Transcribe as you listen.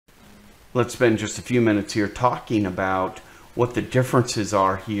let's spend just a few minutes here talking about what the differences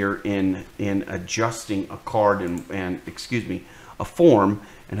are here in adjusting a card and excuse me, a form,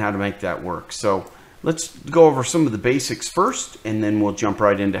 and how to make that work. So let's go over some of the basics first, and then we'll jump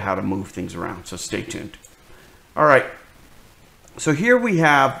right into how to move things around. So stay tuned. All right. So here we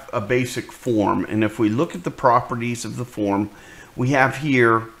have a basic form, and if we look at the properties of the form, we have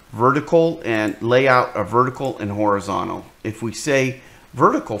here vertical and layout of vertical and horizontal. If we say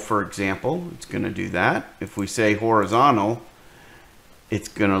vertical, for example, it's going to do that. If we say horizontal, it's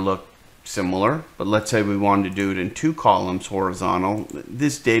going to look similar, but let's say we wanted to do it in 2 columns horizontal.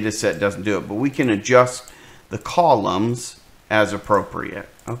 This data set doesn't do it, but we can adjust the columns as appropriate,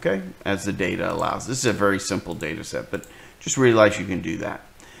 okay, as the data allows. This is a very simple data set, but just realize you can do that.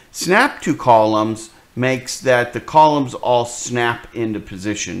 Snap to columns makes that the columns all snap into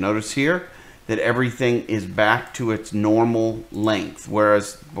position. Notice here that everything is back to its normal length,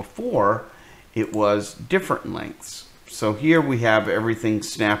 whereas before it was different lengths. So here we have everything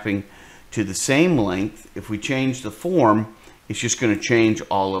snapping to the same length. If we change the form, it's just going to change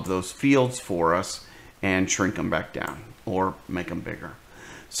all of those fields for us and shrink them back down or make them bigger.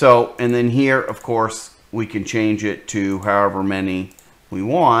 So, and then here, of course, we can change it to however many we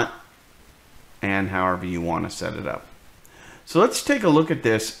want and however you want to set it up. So let's take a look at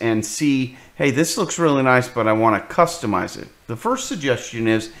this and see, hey, this looks really nice, but I want to customize it. The first suggestion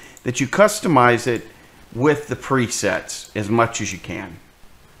is that you customize it with the presets as much as you can.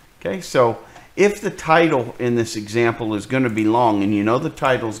 Okay, so if the title in this example is going to be long, and you know the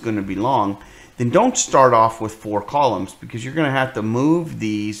title is going to be long, then don't start off with 4 columns, because you're going to have to move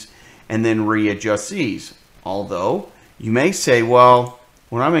these and then readjust these. Although you may say, well,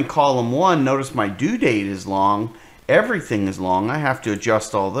 when I'm in column 1, notice my due date is long, everything is long, I have to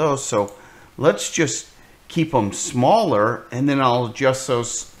adjust all those, so let's just keep them smaller, and then I'll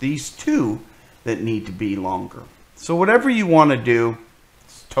adjust these 2 that need to be longer. So whatever you want to do,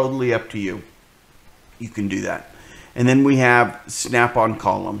 it's totally up to you. You can do that. And then we have snap-on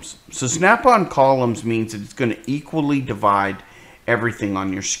columns. So snap-on columns means that it's going to equally divide everything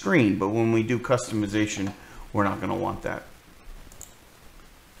on your screen, but when we do customization, we're not going to want that.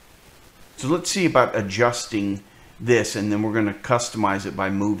 So let's see about adjusting this, and then we're going to customize it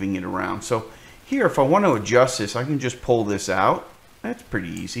by moving it around. So here, if I want to adjust this, I can just pull this out. That's pretty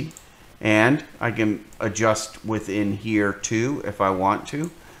easy. And I can adjust within here too if I want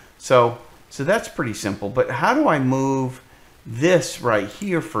to. So that's pretty simple. But how do I move this right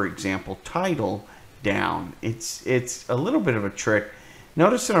here, for example, title, down? It's a little bit of a trick.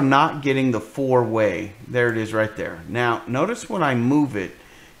 Notice that I'm not getting the 4-way. There it is right there. Now, notice when I move it,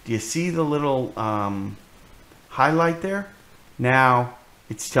 do you see the little highlight there? Now,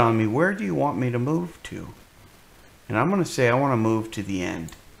 it's telling me, where do you want me to move to? And I'm going to say I want to move to the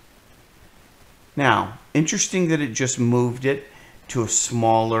end. Now, interesting that it just moved it to a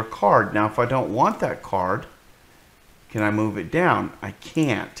smaller card. Now, if I don't want that card, can I move it down? I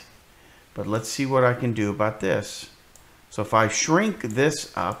can't. But let's see what I can do about this. So if I shrink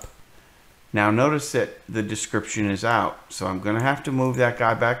this up, now notice that the description is out. So I'm going to have to move that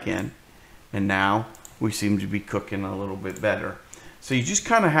guy back in. And now we seem to be cooking a little bit better. So you just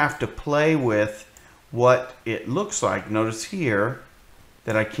kind of have to play with what it looks like. Notice here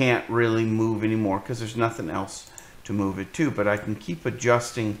that I can't really move anymore because there's nothing else to move it to. But I can keep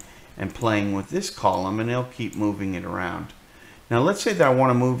adjusting and playing with this column, and it'll keep moving it around. Now let's say that I want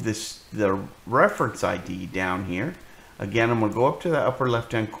to move the reference ID down here. Again, I'm going to go up to the upper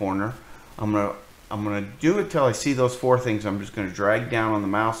left-hand corner. I'm going to do it till I see those 4 things. I'm just going to drag down on the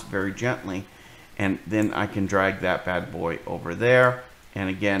mouse very gently, and then I can drag that bad boy over there. And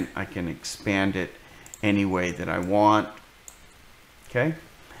again, I can expand it any way that I want. Okay,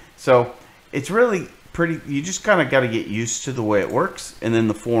 so it's really pretty. You just kind of got to get used to the way it works, and then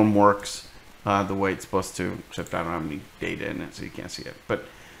the form works the way it's supposed to, except I don't have any data in it, so you can't see it. But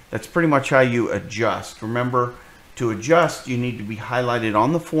that's pretty much how you adjust. Remember, to adjust, you need to be highlighted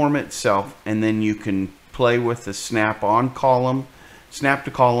on the form itself, and then you can play with the snap-on column, snap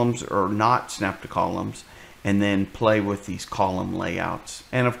to columns, or not snap to columns, and then play with these column layouts.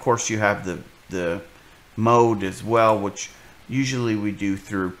 And of course, you have the mode as well, which usually we do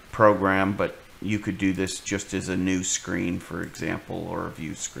through program, but you could do this just as a new screen, for example, or a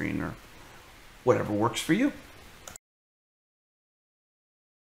view screen, or whatever works for you.